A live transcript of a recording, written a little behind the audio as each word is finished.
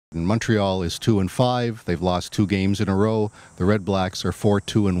Montreal is 2-5. They've lost 2 games in a row. The RedBlacks are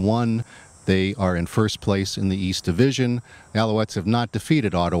 4-2-1. They are in first place in the East Division. The Alouettes have not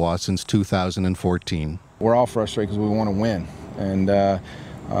defeated Ottawa since 2014. We're all frustrated because we want to win, and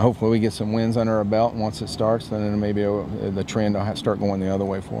hopefully we get some wins under our belt. And once it starts, then maybe the trend will start going the other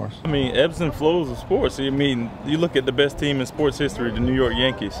way for us. I mean, ebbs and flows of sports. I mean, you look at the best team in sports history, the New York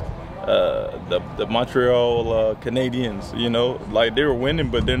Yankees. The Montreal Canadiens, you know, like they were winning,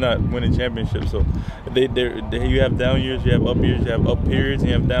 but they're not winning championships. So you have down years, you have up years, you have up periods,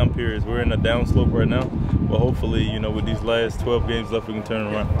 and you have down periods. We're in a down slope right now, but hopefully, you know, with these last 12 games left, we can turn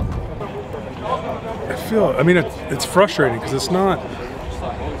it around. I mean, it's frustrating because it's not.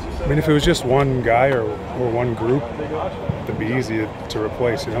 I mean, if it was just one guy or one group, it'd be easy to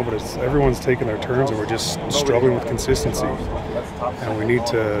replace, you know. But everyone's taking their turns, and we're just struggling with consistency. And we need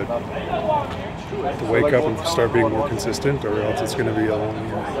to wake up and start being more consistent, or else it's going to be a long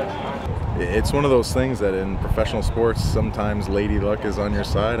year. It's one of those things that in professional sports, sometimes lady luck is on your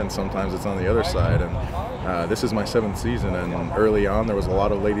side, and sometimes it's on the other side. And this is my 7th season, and early on there was a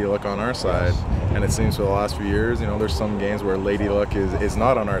lot of lady luck on our side. And it seems for the last few years, you know, there's some games where lady luck is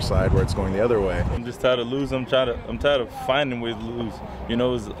not on our side, where it's going the other way. I'm just tired of losing. I'm tired of finding ways to lose. You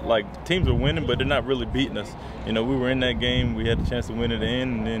know, it's like teams are winning, but they're not really beating us. You know, we were in that game, we had the chance to win at the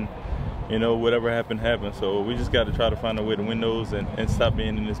end, and then, you know, whatever happened, happened. So we just got to try to find a way to win those and stop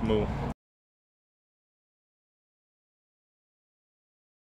being in this mood.